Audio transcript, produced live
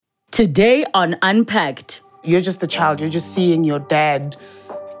Today on Unpacked. You're just a child. You're just seeing your dad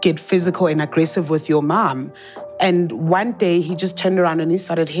get physical and aggressive with your mom. And one day he just turned around and he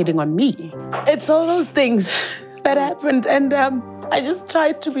started hitting on me. It's all those things that happened. And I just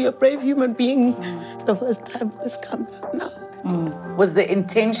tried to be a brave human being the first time this comes up now. Was the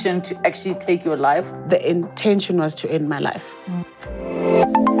intention to actually take your life? The intention was to end my life.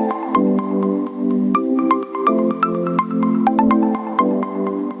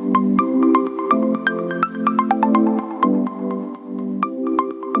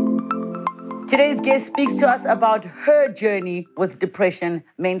 Today's guest speaks to us about her journey with depression,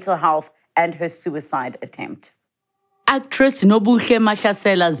 mental health, and her suicide attempt. Actress Nobuhle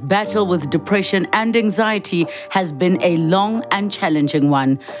Mahlasela's battle with depression and anxiety has been a long and challenging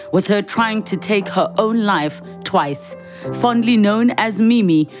one, with her trying to take her own life twice. Fondly known as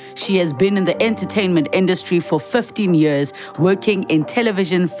Mimi, she has been in the entertainment industry for 15 years, working in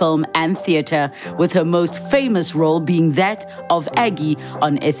television, film, and theatre, with her most famous role being that of Aggie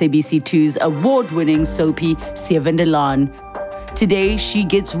on SABC2's award-winning soapie Seven de Laan. Today, she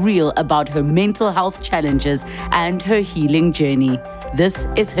gets real about her mental health challenges and her healing journey. This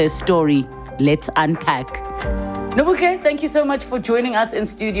is her story. Let's unpack. Nobuhle, thank you so much for joining us in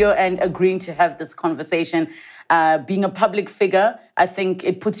studio and agreeing to have this conversation. Being a public figure, I think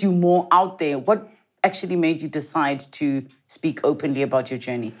it puts you more out there. What actually made you decide to speak openly about your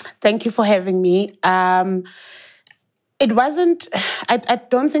journey? Thank you for having me. It wasn't, I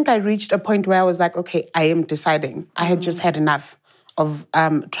don't think I reached a point where I was like, okay, I am deciding. I had just had enough of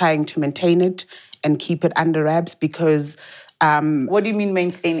trying to maintain it and keep it under wraps because... what do you mean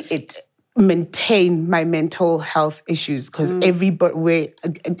maintain it? Maintain my mental health issues because everybody,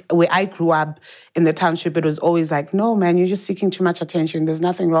 where I grew up in the township, it was always like, no, man, you're just seeking too much attention. There's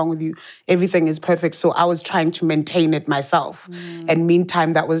nothing wrong with you. Everything is perfect. So I was trying to maintain it myself. And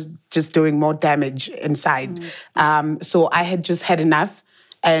meantime, that was just doing more damage inside. So I had just had enough.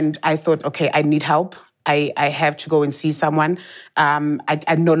 And I thought, okay, I need help. I have to go and see someone.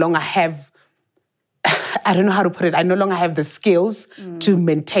 I no longer have... I don't know how to put it. I no longer have the skills to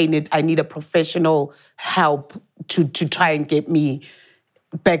maintain it. I need a professional help to try and get me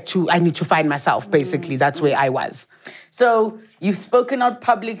back to, I need to find myself, basically. That's where I was. So you've spoken out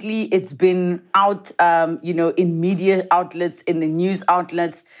publicly. It's been out, in media outlets, in the news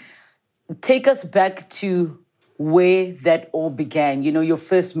outlets. Take us back to where that all began. You know, your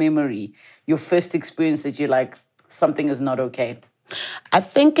first memory, your first experience that you're like, something is not okay. I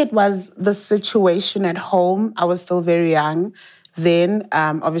think it was the situation at home. I was still very young. Then,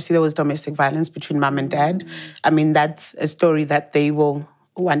 obviously, there was domestic violence between mom and dad. I mean, that's a story that they will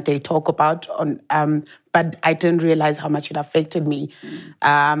one day talk about. But I didn't realize how much it affected me.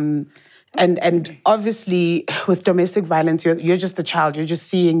 And obviously, with domestic violence, you're just a child. You're just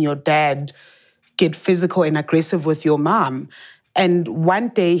seeing your dad get physical and aggressive with your mom. And one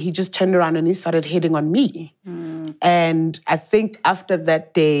day, he just turned around and he started hitting on me. And I think after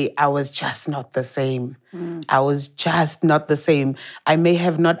that day, I was just not the same. I was just not the same. I may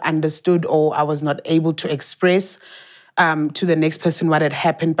have not understood or I was not able to express to the next person what had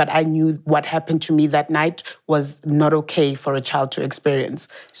happened, but I knew what happened to me that night was not okay for a child to experience.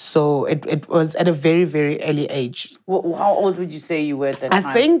 So it was at a very, very early age. How old would you say you were at that time?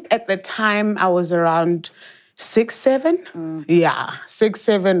 I think at the time I was around 6, 7? Yeah, 6,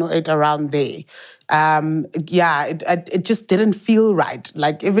 7 or 8, around there. It just didn't feel right.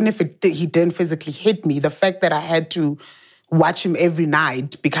 Like, even if he didn't physically hit me, the fact that I had to watch him every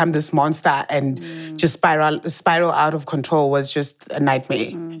night become this monster and just spiral out of control was just a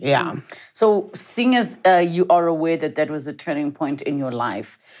nightmare. Yeah. So, seeing as you are aware that was a turning point in your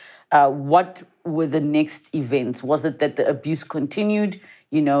life, what were the next events? Was it that the abuse continued,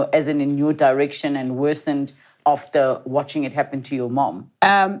 as in your direction and worsened after watching it happen to your mom?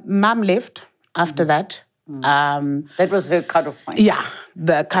 Mom left after that. That was her cutoff point? Yeah.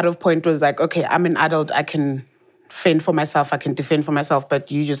 The cutoff point was like, okay, I'm an adult. I can fend for myself. I can defend for myself,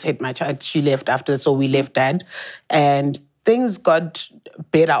 but you just hit my child. She left after that, so we left dad. And things got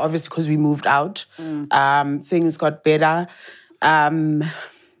better, obviously, because we moved out. Things got better.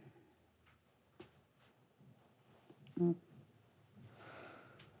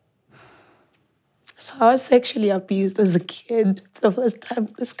 So I was sexually abused as a kid. It's the first time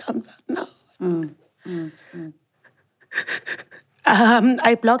this comes out now.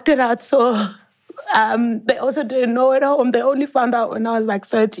 I blocked it out, so they also didn't know at home. They only found out when I was like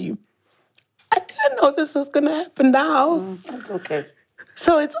 30. I didn't know this was going to happen now. That's okay.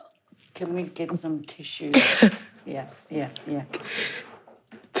 So it's... Can we get some tissues? Yeah.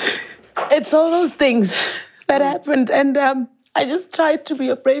 It's all those things that happened. And I just tried to be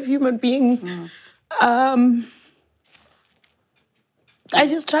a brave human being. I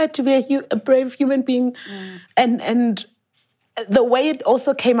just tried to be a brave human being. And the way it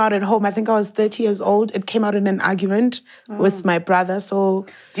also came out at home, I think I was 30 years old. It came out in an argument with my brother. So,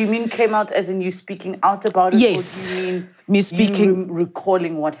 do you mean came out as in you speaking out about it? Yes. Or do you mean me speaking, you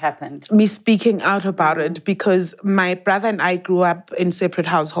recalling what happened? Me speaking out about it, because my brother and I grew up in separate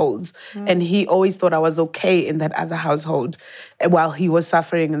households, and he always thought I was okay in that other household while he was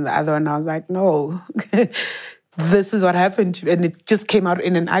suffering in the other one. I was like, no. This is what happened to me. And it just came out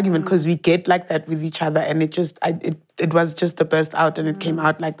in an argument, because we get like that with each other, and it was just a burst out, and it came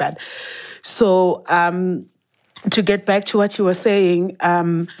out like that. So to get back to what you were saying,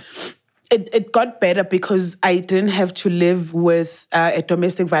 it got better because I didn't have to live with a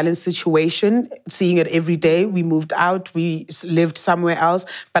domestic violence situation, seeing it every day. We moved out, we lived somewhere else,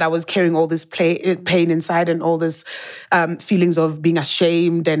 but I was carrying all this pain inside, and all this feelings of being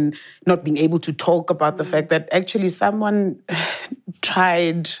ashamed and not being able to talk about the fact that actually someone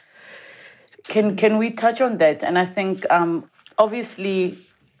tried. Can we touch on that? And I think, obviously,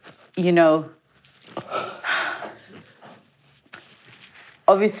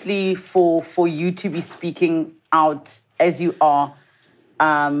 obviously, for you to be speaking out as you are,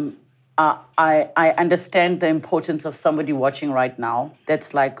 I understand the importance of somebody watching right now.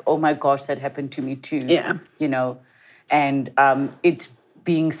 That's like, oh my gosh, that happened to me too. Yeah. And it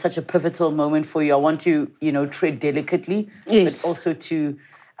being such a pivotal moment for you. I want to, tread delicately, yes, but also to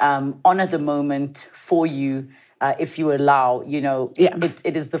honor the moment for you. If you allow,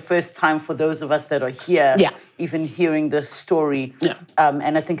 it is the first time for those of us that are here, even hearing the story. Yeah.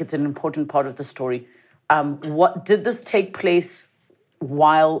 And I think it's an important part of the story. What did this take place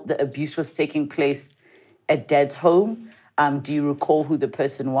while the abuse was taking place at Dad's home? Do you recall who the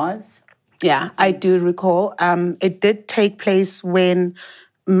person was? Yeah, I do recall. It did take place when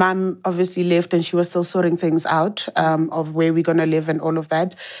Mum obviously left, and she was still sorting things out of where we're going to live and all of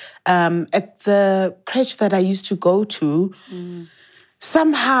that. At the crèche that I used to go to,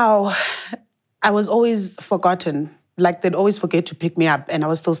 somehow I was always forgotten. Like, they'd always forget to pick me up, and I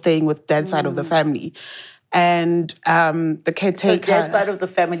was still staying with Dad's side of the family. And the caretaker... So Dad's side of the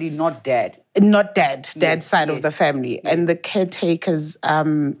family, not Dad? Not Dad, Dad's side of the family. And the caretaker's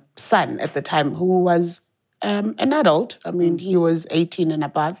son at the time, who was an adult, I mean, he was 18 and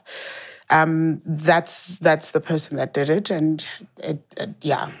above, that's the person that did it. And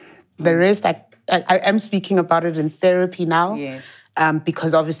the rest, I am speaking about it in therapy now, yes.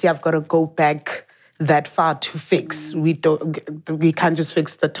 Because obviously I've got to go back that far to fix. We can't just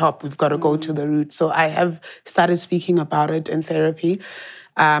fix the top. We've got to go to the root. So I have started speaking about it in therapy.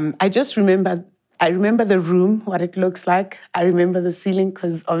 I just remember the room, what it looks like. I remember the ceiling,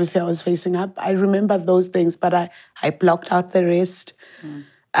 because obviously I was facing up. I remember those things, but I blocked out the rest.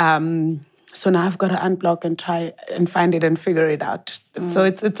 So now I've got to unblock and try and find it and figure it out. So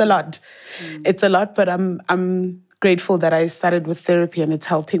it's a lot. It's a lot, but I'm grateful that I started with therapy, and it's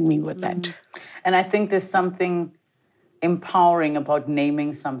helping me with that. And I think there's something empowering about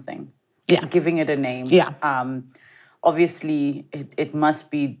naming something. Yeah. Giving it a name. Yeah. Obviously, it must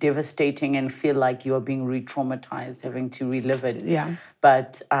be devastating and feel like you're being re-traumatized, having to relive it. Yeah.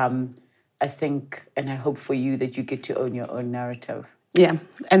 But I think, and I hope for you, that you get to own your own narrative. Yeah,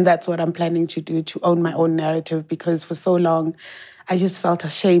 and that's what I'm planning to do, to own my own narrative, because for so long, I just felt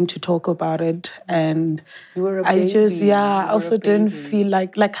ashamed to talk about it. And you were a baby. I also didn't feel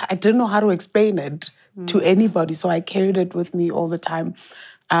like I didn't know how to explain it to anybody. So I carried it with me all the time.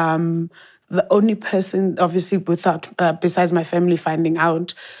 The only person, obviously, besides my family finding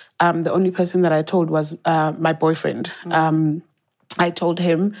out, the only person that I told was my boyfriend. I told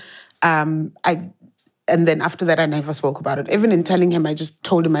him, and then after that, I never spoke about it. Even in telling him, I just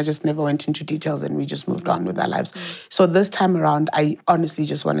told him, I just never went into details, and we just moved on with our lives. So this time around, I honestly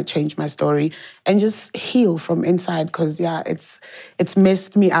just want to change my story and just heal from inside, because, it's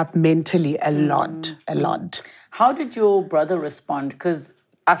messed me up mentally a lot. How did your brother respond? Because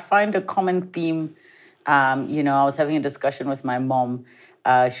I find a common theme, I was having a discussion with my mom.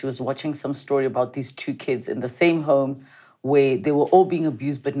 She was watching some story about these two kids in the same home where they were all being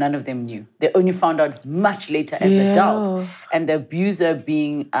abused, but none of them knew. They only found out much later as adults. And the abuser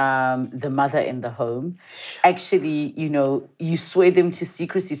being the mother in the home, actually, you sway them to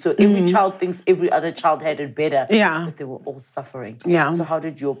secrecy. So every child thinks every other child had it better, but they were all suffering. Yeah. So how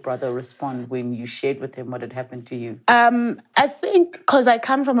did your brother respond when you shared with him what had happened to you? I think because I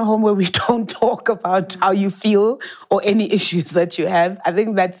come from a home where we don't talk about how you feel or any issues that you have, I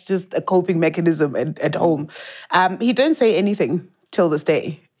think that's just a coping mechanism at home. He didn't say anything till this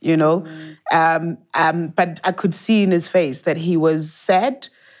day. you know. But I could see in his face that he was sad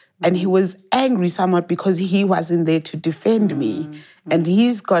and he was angry somewhat because he wasn't there to defend me. And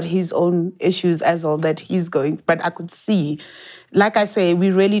he's got his own issues as well that he's going, but I could see, like I say,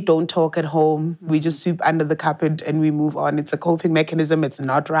 we really don't talk at home. We just sweep under the carpet and we move on. It's a coping mechanism. It's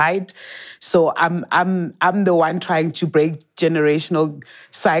not right. So I'm the one trying to break generational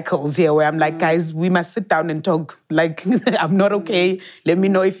cycles here where I'm like, guys, we must sit down and talk. Like, I'm not okay. Let me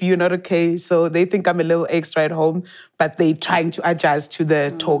know if you're not okay. So they think I'm a little extra at home, but they trying to adjust to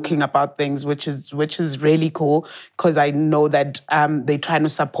the talking about things, which is really cool because I know that they're trying to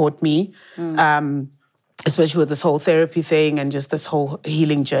support me, especially with this whole therapy thing and just this whole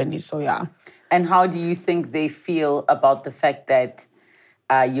healing journey. So yeah. And how do you think they feel about the fact that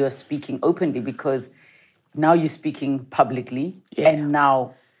you're speaking openly? Because now you're speaking publicly, and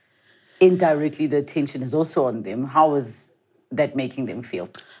now indirectly the attention is also on them. How is that making them feel?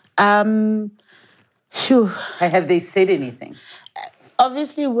 Have they said anything?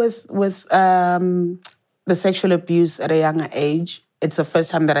 Obviously, with the sexual abuse at a younger age, it's the first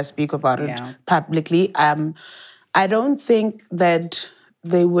time that I speak about it publicly. I don't think that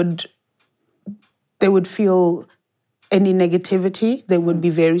they would feel any negativity. They would be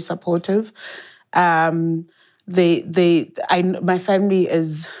very supportive. My family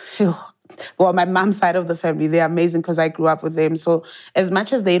is, well, my mom's side of the family, they're amazing because I grew up with them. So as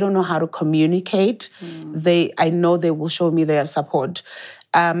much as they don't know how to communicate, I know they will show me their support.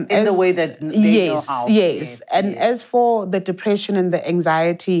 In the way that they know how. Yes. And as for the depression and the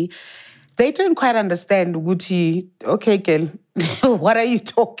anxiety, they didn't quite understand, Guti, okay, girl, what are you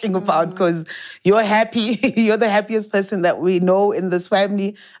talking about? Because you're happy. You're the happiest person that we know in this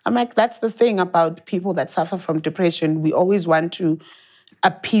family. I'm like, that's the thing about people that suffer from depression. We always want to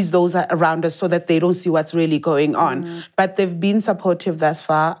appease those around us so that they don't see what's really going on. But they've been supportive thus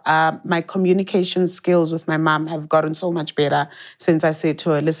far. My communication skills with my mom have gotten so much better since I said to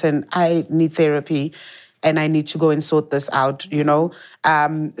her, listen, I need therapy and I need to go and sort this out, you know.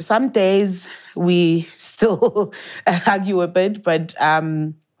 Some days we still argue a bit, but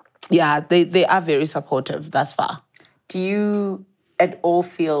they are very supportive thus far. Do you at all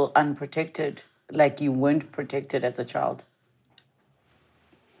feel unprotected, like you weren't protected as a child?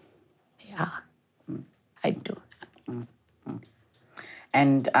 Yeah, I do.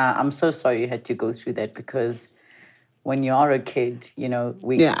 And I'm so sorry you had to go through that because when you are a kid, you know,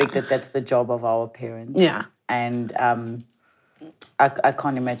 we expect that that's the job of our parents. Yeah. And I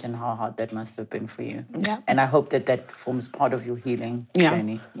can't imagine how hard that must have been for you. Yeah. And I hope that forms part of your healing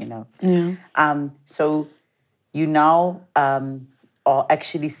journey, you know. Yeah. So you now are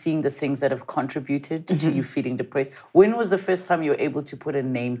actually seeing the things that have contributed to you feeling depressed. When was the first time you were able to put a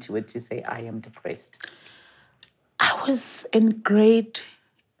name to it to say, I am depressed? I was in grade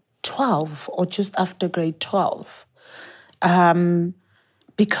 12 or just after grade 12.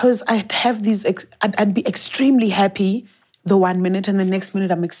 Because I'd have these, I'd be extremely happy the 1 minute and the next minute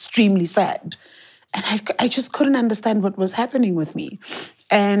I'm extremely sad. And I just couldn't understand what was happening with me.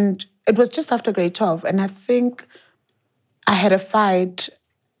 And it was just after grade 12. And I think I had a fight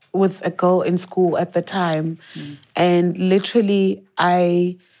with a girl in school at the time. And literally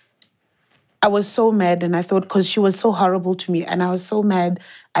I was so mad, and I thought, because she was so horrible to me, and I was so mad,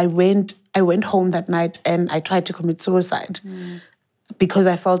 I went home that night and I tried to commit suicide. Because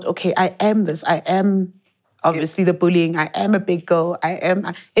I felt, okay, I am this. I am obviously the bullying. I am a big girl. I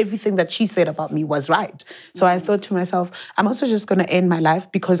am everything that she said about me was right. So I thought to myself, I'm also just going to end my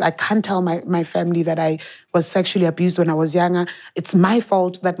life because I can't tell my family that I was sexually abused when I was younger. It's my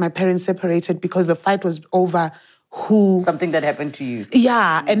fault that my parents separated because the fight was over something that happened to you.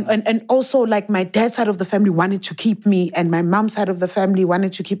 Yeah, and also like my dad's side of the family wanted to keep me and my mom's side of the family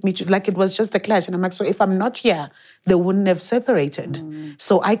wanted to keep me. Like it was just a clash. And I'm like, so if I'm not here, they wouldn't have separated.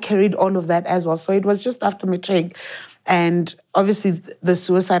 So I carried all of that as well. So it was just after matric. And obviously the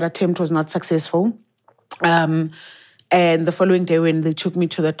suicide attempt was not successful. And the following day when they took me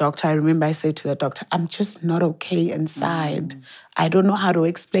to the doctor, I remember I said to the doctor, I'm just not okay inside. I don't know how to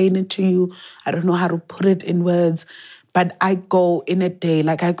explain it to you. I don't know how to put it in words. But I go in a day,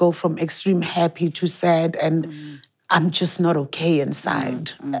 like I go from extreme happy to sad and I'm just not okay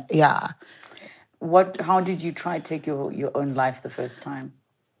inside. Yeah. How did you try to take your own life the first time?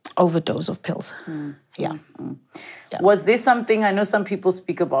 Overdose of pills. Yeah. Was there something, I know some people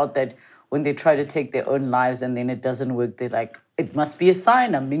speak about that when they try to take their own lives and then it doesn't work, they're like, it must be a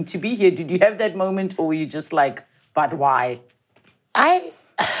sign, I'm meant to be here. Did you have that moment or were you just like, but why?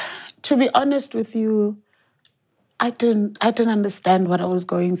 To be honest with you, I didn't understand what I was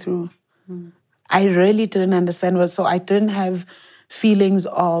going through. I really didn't understand so I didn't have feelings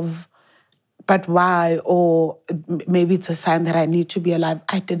of, but why? Or maybe it's a sign that I need to be alive.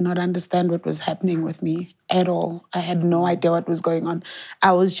 I did not understand what was happening with me at all. I had no idea what was going on.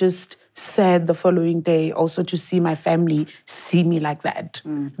 I was just sad the following day also to see my family see me like that.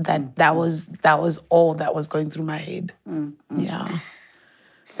 That was all that was going through my head. Yeah.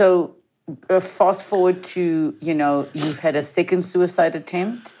 So fast forward to, you've had a second suicide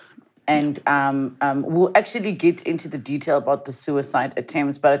attempt. And we'll actually get into the detail about the suicide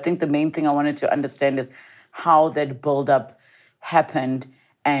attempts. But I think the main thing I wanted to understand is how that build-up happened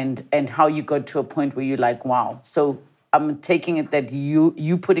and how you got to a point where you're like, wow. So I'm taking it that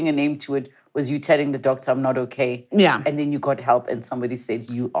you putting a name to it was you telling the doctor, I'm not okay. Yeah. And then you got help and somebody said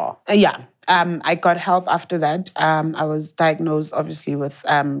you are. Yeah. I got help after that. I was diagnosed, obviously, with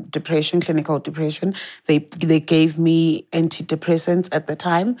depression, clinical depression. They gave me antidepressants at the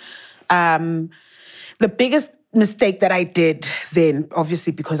time. The biggest mistake that I did then,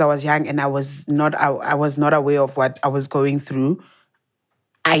 obviously because I was young and I was not aware of what I was going through,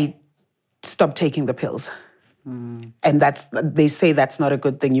 I stopped taking the pills. And they say that's not a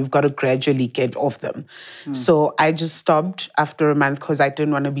good thing. You've got to gradually get off them. So I just stopped after a month because I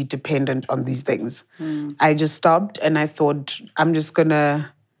didn't want to be dependent on these things. I just stopped and I thought, I'm just going to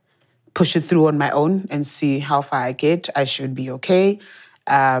push it through on my own and see how far I get. I should be okay.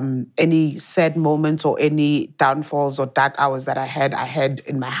 Any sad moments or any downfalls or dark hours that I had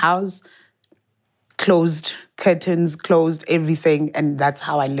in my house, closed curtains, closed everything. And that's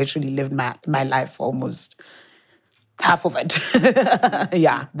how I literally lived my life for almost half of it.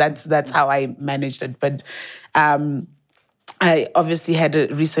 Yeah, that's how I managed it. But I obviously had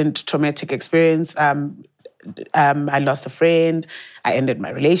a recent traumatic experience. I lost a friend. I ended my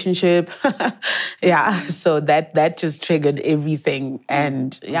relationship. Yeah, so that just triggered everything.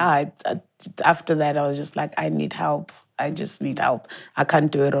 And yeah, after that, I was just like, I need help. I just need help. I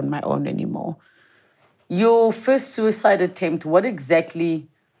can't do it on my own anymore. Your first suicide attempt, what exactly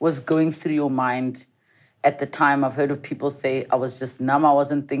was going through your mind at the time? I've heard of people say I was just numb, I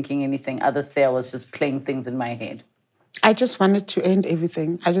wasn't thinking anything. Others say I was just playing things in my head. I just wanted to end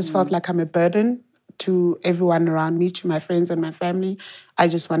everything. I just felt like I'm a burden to everyone around me, to my friends and my family. I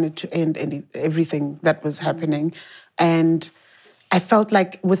just wanted to end everything that was happening. And I felt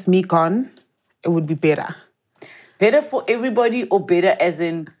like with me gone, it would be better. Better for everybody or better as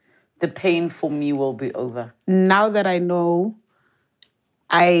in the pain for me will be over? Now that I know,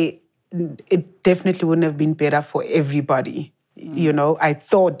 it definitely wouldn't have been better for everybody. You know, I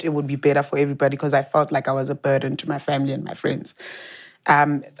thought it would be better for everybody because I felt like I was a burden to my family and my friends.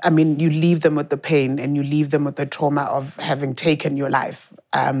 I mean, you leave them with the pain and you leave them with the trauma of having taken your life.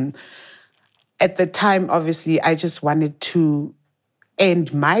 At the time, obviously, I just wanted to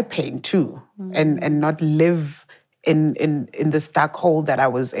end my pain too and not live in this dark hole that I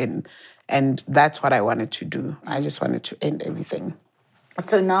was in. And that's what I wanted to do. I just wanted to end everything.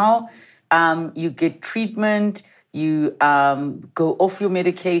 So now you get treatment, you go off your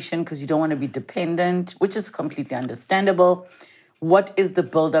medication because you don't want to be dependent, which is completely understandable. What is the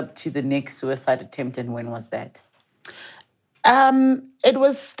build-up to the next suicide attempt and when was that? It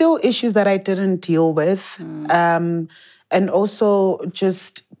was still issues that I didn't deal with. And also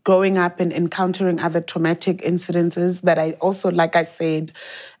just growing up and encountering other traumatic incidences that I also, like I said,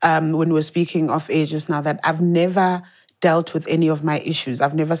 when we were speaking of ages now, that I've never dealt with any of my issues.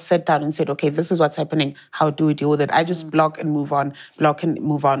 I've never sat down and said, okay, this is what's happening. How do we deal with it? I just block and move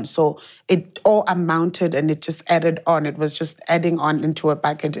on. So it all amounted and it just added on. It was just adding on into a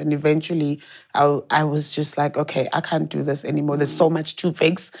bucket. And eventually I was just like, okay, I can't do this anymore. There's so much to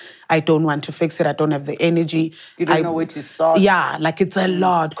fix. I don't want to fix it. I don't have the energy. You don't know where to start. Yeah, like it's a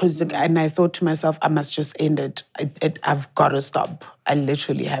lot. And I thought to myself, I must just end it. I've got to stop. I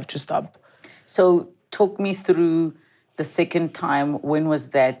literally have to stop. So talk me through the second time. When was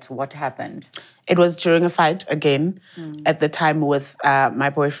that? What happened? It was during a fight again, at the time with my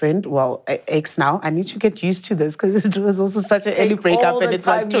boyfriend, well, ex now. I need to get used to this because it was also such an early breakup and it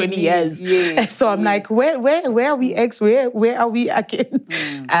was 20 years. Yes, so I'm like, where are we ex? Where are we again?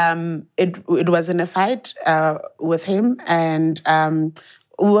 It was in a fight with him and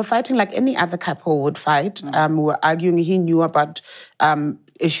we were fighting like any other couple would fight. We were arguing. He knew about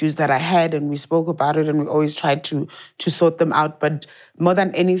issues that I had and we spoke about it and we always tried to sort them out. But more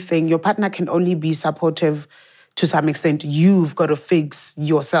than anything, your partner can only be supportive to some extent. You've got to fix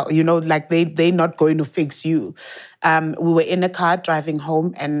yourself. You know, like they're not going to fix you. We were in a car driving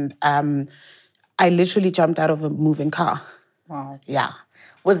home and I literally jumped out of a moving car. Wow. Yeah.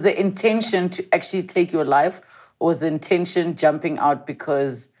 Was the intention to actually take your life or was the intention jumping out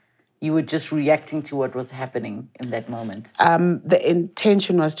because you were just reacting to what was happening in that moment? The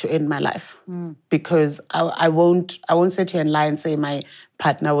intention was to end my life because I won't sit here and lie and say my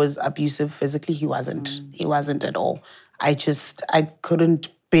partner was abusive physically. He wasn't. He wasn't at all. I couldn't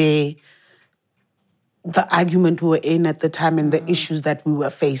bear the argument we were in at the time and the issues that we were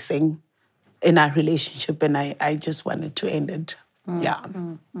facing in our relationship, and I just wanted to end it. Yeah.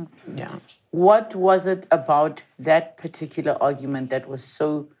 What was it about that particular argument that was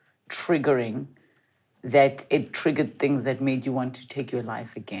so triggering that it triggered things that made you want to take your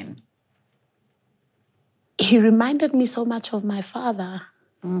life again? He reminded me so much of my father.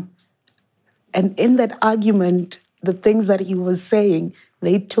 And in that argument, the things that he was saying,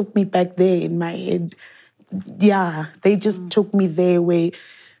 they took me back there in my head. Yeah, they just took me there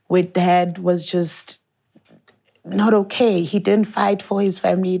where Dad was just not okay. He didn't fight for his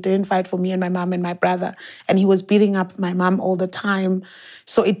family. He didn't fight for me and my mom and my brother. And he was beating up my mom all the time.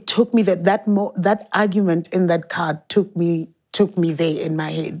 So it took me that argument in that car took me there in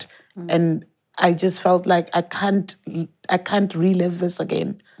my head. And I just felt like I can't relive this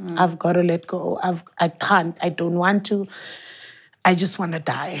again. I've got to let go. I can't. I don't want to. I just want to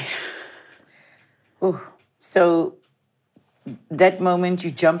die. Ooh. So that moment you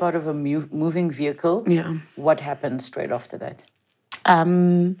jump out of a moving vehicle. Yeah. What happened straight after that?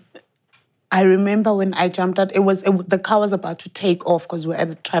 I remember when I jumped out, the car was about to take off because we're at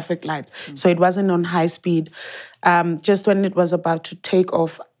the traffic lights. So it wasn't on high speed. Just when it was about to take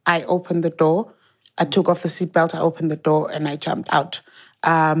off, I opened the door. I took off the seatbelt, I opened the door, and I jumped out.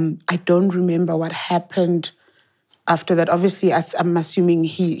 I don't remember what happened after that. Obviously, I'm assuming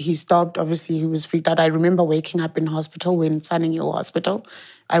he stopped. Obviously, he was freaked out. I remember waking up in hospital, we're in Sunninghill Hospital.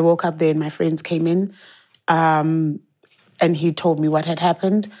 I woke up there and my friends came in and he told me what had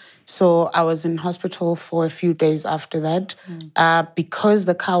happened. So I was in hospital for a few days after that. Because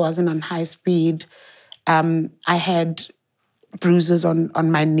the car wasn't on high speed, I had bruises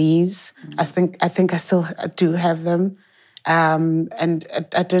on my knees. I think I still do have them. And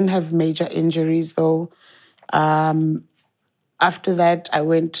I didn't have major injuries though. After that, I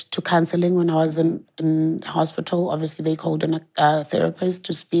went to counseling when I was in hospital. Obviously, they called in a therapist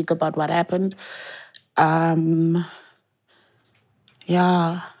to speak about what happened.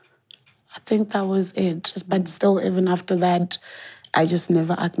 Yeah, I think that was it. But still, even after that, I just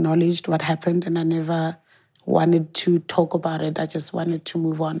never acknowledged what happened and I never wanted to talk about it. I just wanted to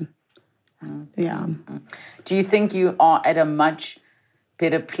move on. Yeah. Do you think you are at a much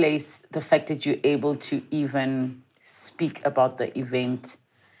better place, the fact that you're able to even speak about the event?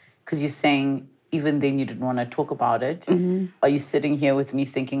 Because you're saying even then you didn't want to talk about it. Are you sitting here with me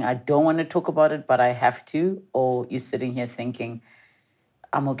thinking, I don't want to talk about it, but I have to? Or you're sitting here thinking,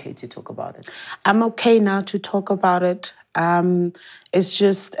 I'm okay to talk about it? I'm okay now to talk about it. It's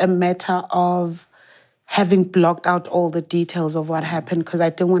just a matter of having blocked out all the details of what happened because I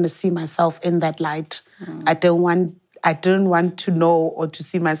didn't want to see myself in that light. I didn't want to know or to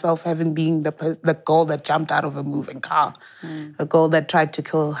see myself having been the girl that jumped out of a moving car, the girl that tried to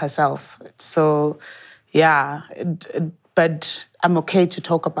kill herself. So, yeah, but I'm okay to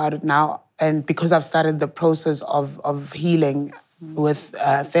talk about it now. And because I've started the process of healing with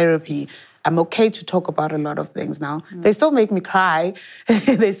therapy, I'm okay to talk about a lot of things now. They still make me cry.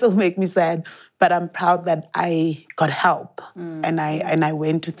 They still make me sad. But I'm proud that I got help and I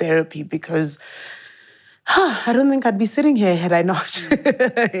went to therapy because I don't think I'd be sitting here had I not.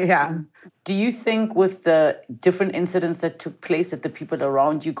 Yeah. Do you think with the different incidents that took place that the people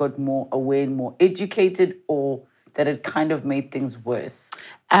around you got more aware and more educated, or that it kind of made things worse?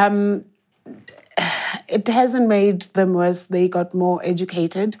 It hasn't made them worse. They got more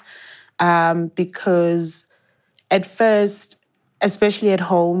educated because at first, especially at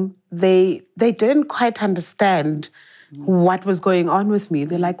home, they didn't quite understand what was going on with me.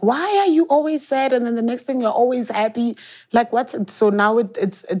 They're like, why are you always sad? And then the next thing you're always happy. Like, what's it? So now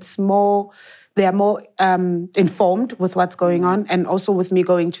it's more, they are more informed with what's going on. And also with me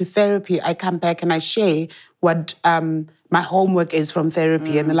going to therapy, I come back and I share what my homework is from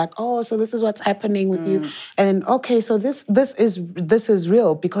therapy. And they're like, oh, so this is what's happening with you. And okay, so this is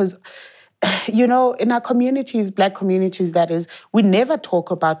real because you know, in our communities, Black communities, that is, we never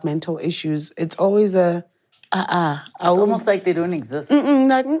talk about mental issues. It's always a, It's almost like they don't exist.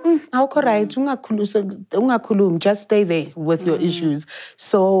 Just stay there with your issues.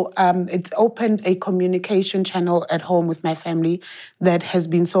 So it's opened a communication channel at home with my family that has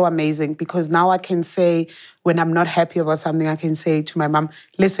been so amazing because now I can say, when I'm not happy about something, I can say to my mom,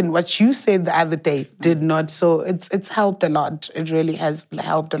 listen, what you said the other day did not. So it's helped a lot. It really has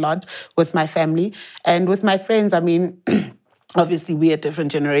helped a lot with my family. And with my friends, I mean, Obviously, we're a different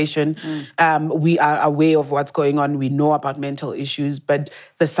generation. We are aware of what's going on. We know about mental issues, but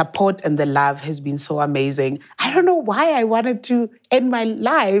the support and the love has been so amazing. I don't know why I wanted to end my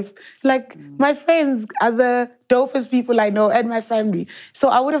life. Like, my friends are the dopest people I know and my family. So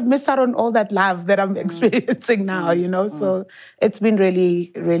I would have missed out on all that love that I'm experiencing now, you know? So it's been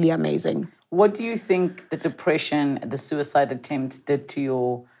really, really amazing. What do you think the depression, the suicide attempt did to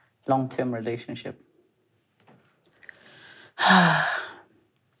your long-term relationship? I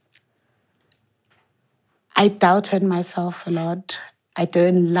doubted myself a lot. I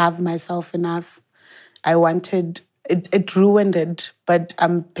didn't love myself enough. I wanted, it ruined it, but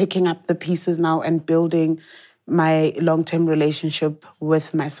I'm picking up the pieces now and building my long-term relationship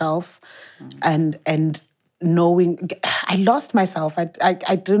with myself and knowing, I lost myself. I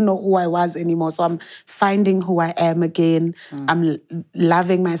didn't know who I was anymore. So I'm finding who I am again. I'm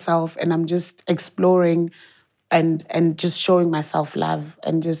loving myself and I'm just exploring and just showing myself love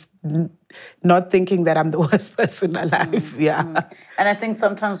and just not thinking that I'm the worst person alive. And I think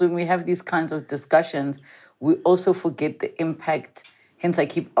sometimes when we have these kinds of discussions, we also forget the impact. Hence, I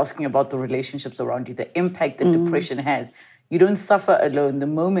keep asking about the relationships around you, the impact that depression has. You don't suffer alone. The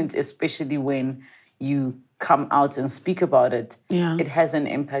moment, especially when you come out and speak about it, it has an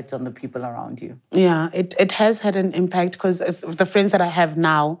impact on the people around you. Yeah, it has had an impact because the friends that I have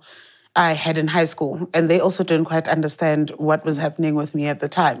now, I had in high school, and they also didn't quite understand what was happening with me at the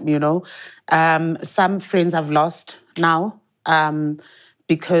time, you know. Some friends I've lost now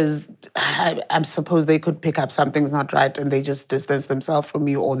because I suppose they could pick up something's not right and they just distance themselves from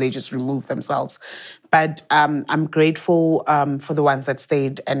me or they just remove themselves. But I'm grateful for the ones that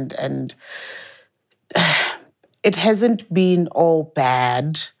stayed and it hasn't been all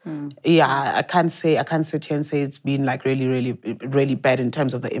bad. Yeah, I can't sit here and say it's been like really, really, really bad in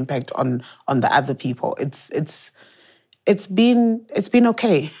terms of the impact on the other people. It's been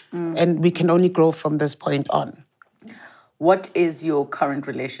okay, and we can only grow from this point on. What is your current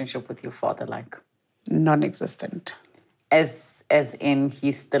relationship with your father like? Non-existent. As in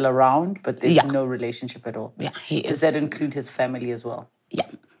he's still around, but there's no relationship at all. Yeah, he is. Does that include his family as well? Yeah.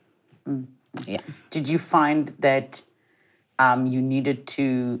 Yeah. Did you find that you needed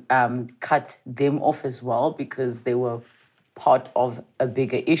to cut them off as well because they were part of a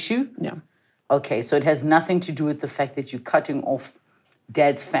bigger issue? Yeah. Okay, so it has nothing to do with the fact that you're cutting off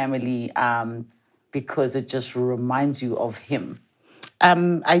Dad's family because it just reminds you of him.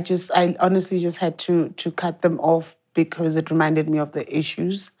 I honestly just had to cut them off because it reminded me of the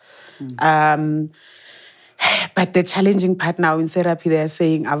issues. But the challenging part now in therapy, they're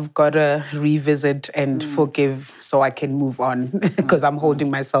saying I've got to revisit and forgive so I can move on because I'm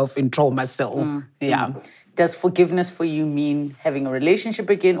holding myself in trauma still. Yeah. Does forgiveness for you mean having a relationship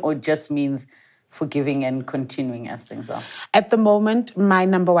again or just means forgiving and continuing as things are? At the moment, my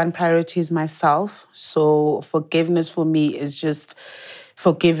number one priority is myself. So forgiveness for me is just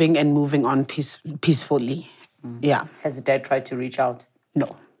forgiving and moving on peacefully. Yeah. Has Dad tried to reach out?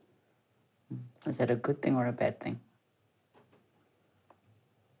 No. Is that a good thing or a bad thing?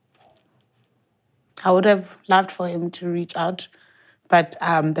 I would have loved for him to reach out, but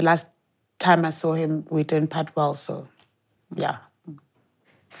the last time I saw him, we didn't part well, so yeah.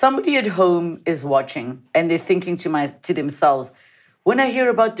 Somebody at home is watching and they're thinking to themselves, when I hear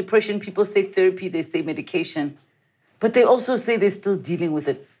about depression, people say therapy, they say medication, but they also say they're still dealing with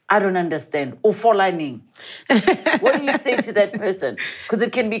it. I don't understand. Or for learning. What do you say to that person? Because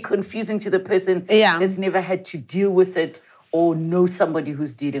it can be confusing to the person that's never had to deal with it or know somebody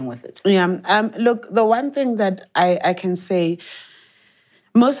who's dealing with it. Yeah. Look, the one thing that I can say,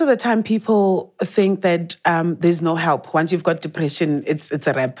 most of the time people think that there's no help. Once you've got depression, it's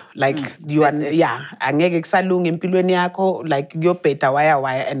a wrap. Like you are, angeke kusalunga empilweni yakho, like you're better,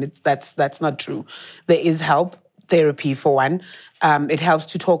 why, and that's not true. There is help. Therapy for one. It helps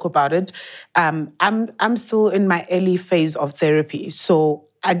to talk about it. I'm still in my early phase of therapy. So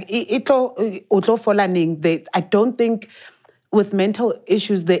I don't think with mental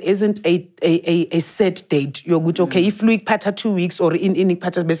issues there isn't a set date. You're good, okay, if week pata 2 weeks or in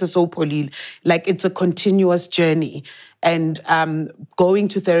pata bese so polil, like it's a continuous journey. And going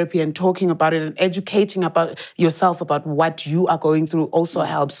to therapy and talking about it and educating about yourself about what you are going through also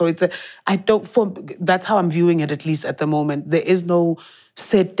helps. So that's how I'm viewing it, at least at the moment. There is no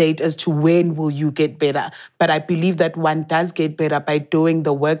set date as to when will you get better. But I believe that one does get better by doing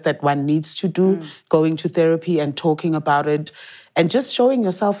the work that one needs to do, going to therapy and talking about it and just showing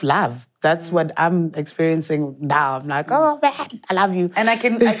yourself love. That's what I'm experiencing now. I'm like, oh man, I love you. And I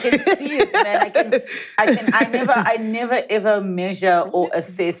can see it, man. I never ever measure or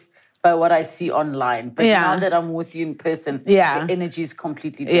assess by what I see online. But now that I'm with you in person, the energy is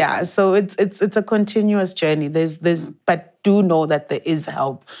completely different. Yeah, so it's a continuous journey. But do know that there is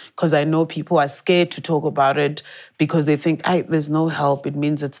help, because I know people are scared to talk about it because they think, there's no help. It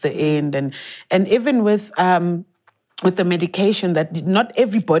means it's the end. And even with the medication, that not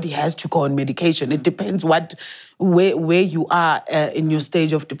everybody has to go on medication. It depends where you are in your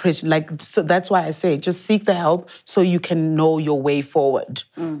stage of depression. So that's why I say just seek the help so you can know your way forward.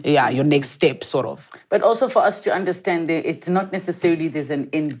 Your next step, sort of. But also for us to understand that it's not necessarily there's an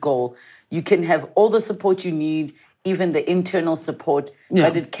end goal. You can have all the support you need, even the internal support,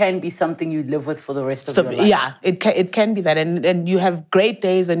 but it can be something you live with for the rest of your life. Yeah, it can be that. And you have great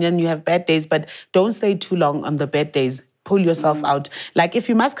days and then you have bad days, but don't stay too long on the bad days. Pull yourself out. Like, if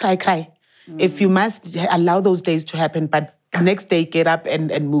you must cry, cry. If you must, allow those days to happen, but next day get up and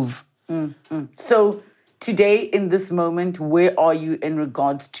move. So today, in this moment, where are you in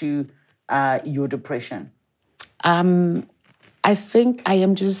regards to your depression? I think I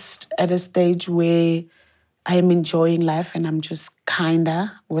am just at a stage where I am enjoying life and I'm just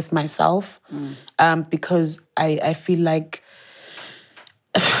kinder with myself, because I feel like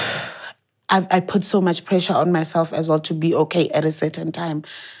I put so much pressure on myself as well to be okay at a certain time.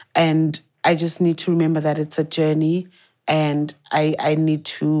 And I just need to remember that it's a journey and I need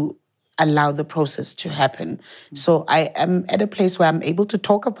to allow the process to happen. So I am at a place where I'm able to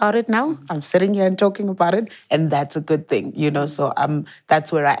talk about it now. I'm sitting here and talking about it, and that's a good thing, So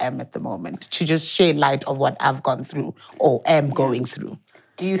that's where I am at the moment, to just share light of what I've gone through or am going through.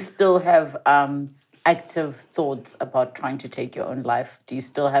 Do you still have active thoughts about trying to take your own life? Do you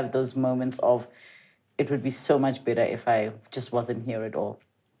still have those moments of, it would be so much better if I just wasn't here at all?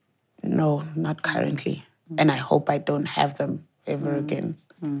 No, not currently. And I hope I don't have them ever again.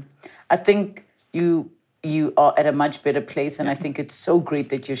 I think you are at a much better place, and I think it's so great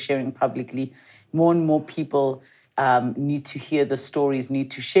that you're sharing publicly. More and more people need to hear the stories,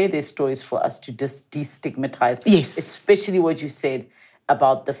 need to share their stories for us to destigmatize. Yes. Especially what you said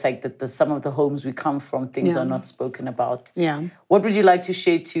about the fact that some of the homes we come from, things are not spoken about. Yeah. What would you like to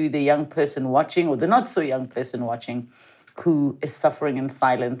share to the young person watching, or the not so young person watching, who is suffering in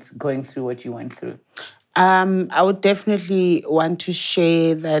silence, going through what you went through? I would definitely want to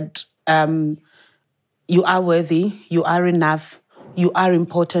share that you are worthy, you are enough, you are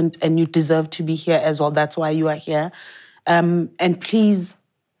important, and you deserve to be here as well. That's why you are here. And please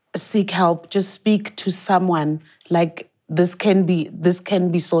seek help. Just speak to someone. Like, this can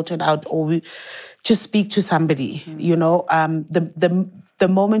be sorted out, or just speak to somebody. The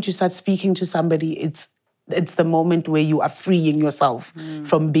moment you start speaking to somebody, it's the moment where you are freeing yourself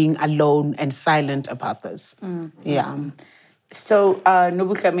from being alone and silent about this. Yeah. So,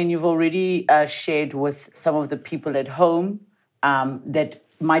 Nobuhle, you've already shared with some of the people at home that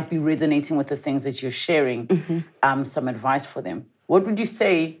might be resonating with the things that you're sharing, some advice for them. What would you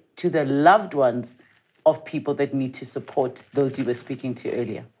say to the loved ones of people that need to support those you were speaking to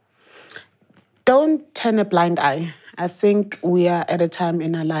earlier? Don't turn a blind eye. I think we are at a time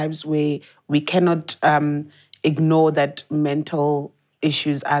in our lives where we cannot ignore that mental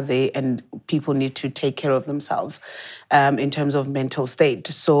issues are there and people need to take care of themselves in terms of mental state.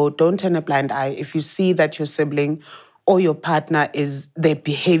 So don't turn a blind eye. If you see that your sibling or your partner their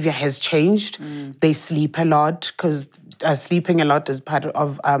behavior has changed, they sleep a lot, because sleeping a lot is part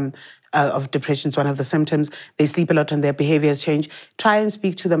of depression. It's one of the symptoms. They sleep a lot and their behavior has changed. Try and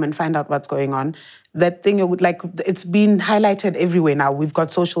speak to them and find out what's going on. That thing, it's been highlighted everywhere now. We've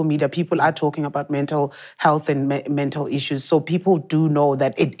got social media. People are talking about mental health and mental issues. So people do know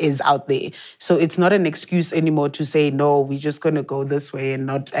that it is out there. So it's not an excuse anymore to say, no, we're just going to go this way and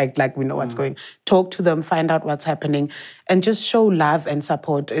not act like we know what's going. Talk to them, find out what's happening, and just show love and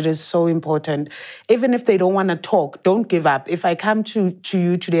support. It is so important. Even if they don't want to talk, don't give up. If I come to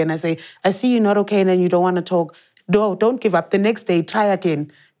you today and I say, I see you're not okay and then you don't want to talk, no, don't give up. The next day, try again.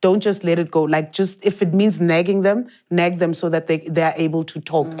 Don't just let it go. Just if it means nagging them, nag them so that they are able to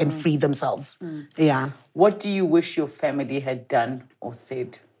talk and free themselves. Yeah. What do you wish your family had done or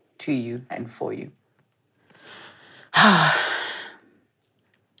said to you and for you? I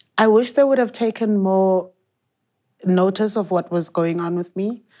wish they would have taken more notice of what was going on with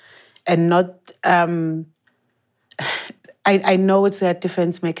me and not... I know it's a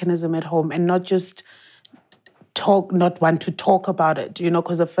defense mechanism at home, and not just... not want to talk about it,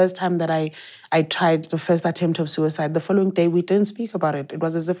 because the first time that I tried the first attempt of suicide, the following day we didn't speak about it. It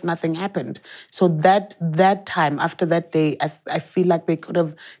was as if nothing happened. So that time, after that day, I feel like they could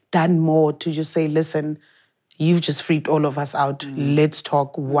have done more to just say, listen, you've just freaked all of us out. Let's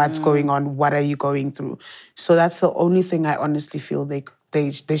talk. What's going on? What are you going through? So that's the only thing I honestly feel They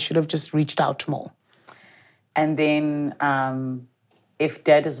should have just reached out more. And then if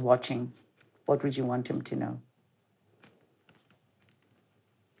Dad is watching, what would you want him to know?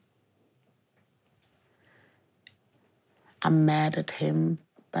 I'm mad at him,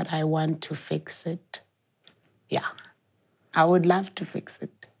 but I want to fix it. Yeah, I would love to fix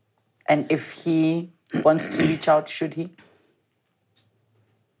it. And if he wants to reach out, should he?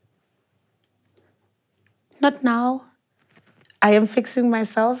 Not now. I am fixing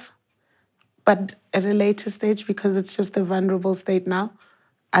myself, but at a later stage, because it's just a vulnerable state now,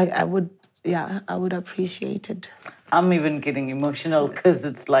 I would appreciate it. I'm even getting emotional because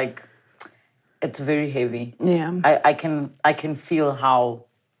it's like, it's very heavy. Yeah. I can feel how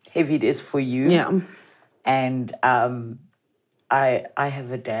heavy it is for you. Yeah. And I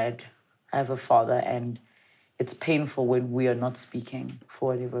have a dad, I have a father, and it's painful when we are not speaking for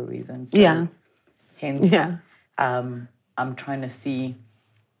whatever reason. So Yeah. Hence, Yeah. I'm trying to see,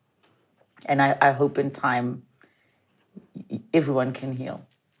 and I hope in time everyone can heal.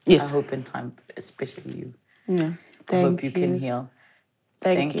 Yes. I hope in time, especially you. Yeah. I hope you can heal.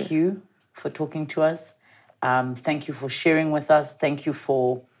 Thank you for talking to us. Thank you for sharing with us. Thank you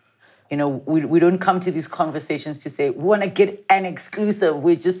for, we don't come to these conversations to say, we want to get an exclusive.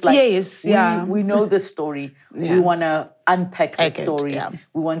 We're just like, yes, we know the story. Yeah. We want to unpack the story. Yeah.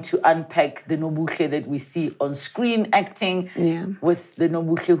 We want to unpack the Nobuhle that we see on screen acting with the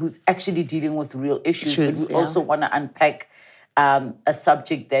Nobuhle who's actually dealing with real issues. But we also want to unpack a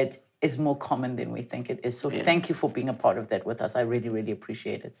subject that is more common than we think it is. So thank you for being a part of that with us. I really, really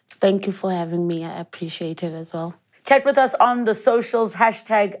appreciate it. Thank you for having me. I appreciate it as well. Chat with us on the socials,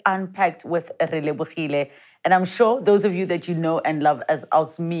 #Unpacked with Relebogile. And I'm sure those of you that you know and love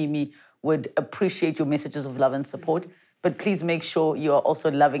as me would appreciate your messages of love and support. But please make sure you are also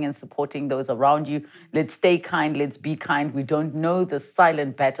loving and supporting those around you. Let's stay kind. Let's be kind. We don't know the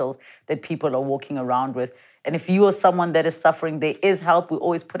silent battles that people are walking around with. And if you are someone that is suffering, there is help. We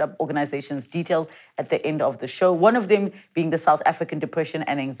always put up organizations' details at the end of the show. One of them being the South African Depression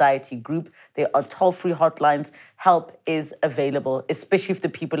and Anxiety Group. There are toll-free hotlines. Help is available, especially if the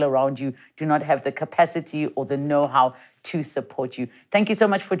people around you do not have the capacity or the know-how to support you. Thank you so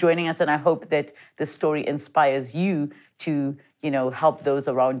much for joining us, and I hope that this story inspires you to, help those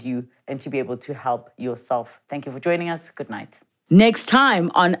around you and to be able to help yourself. Thank you for joining us. Good night. Next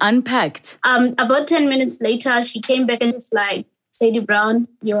time on Unpacked. About 10 minutes later, she came back and was like, Sadie Brown,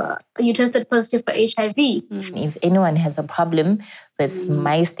 you tested positive for HIV. If anyone has a problem with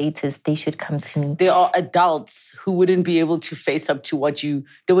my status, they should come to me. There are adults who wouldn't be able to face up to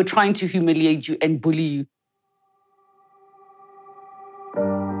they were trying to humiliate you and bully you.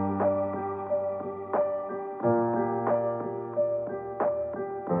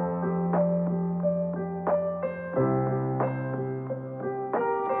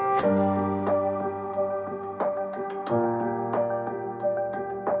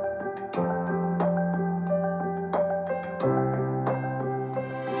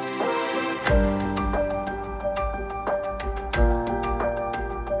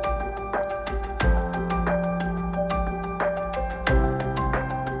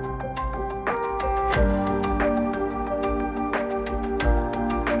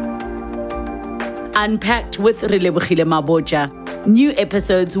 Unpacked with Relebogile Mabotja. New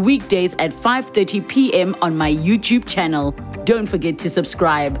episodes weekdays at 5:30 p.m. on my YouTube channel. Don't forget to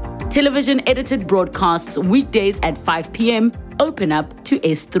subscribe. Television edited broadcasts weekdays at 5 p.m. Open up to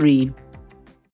S3.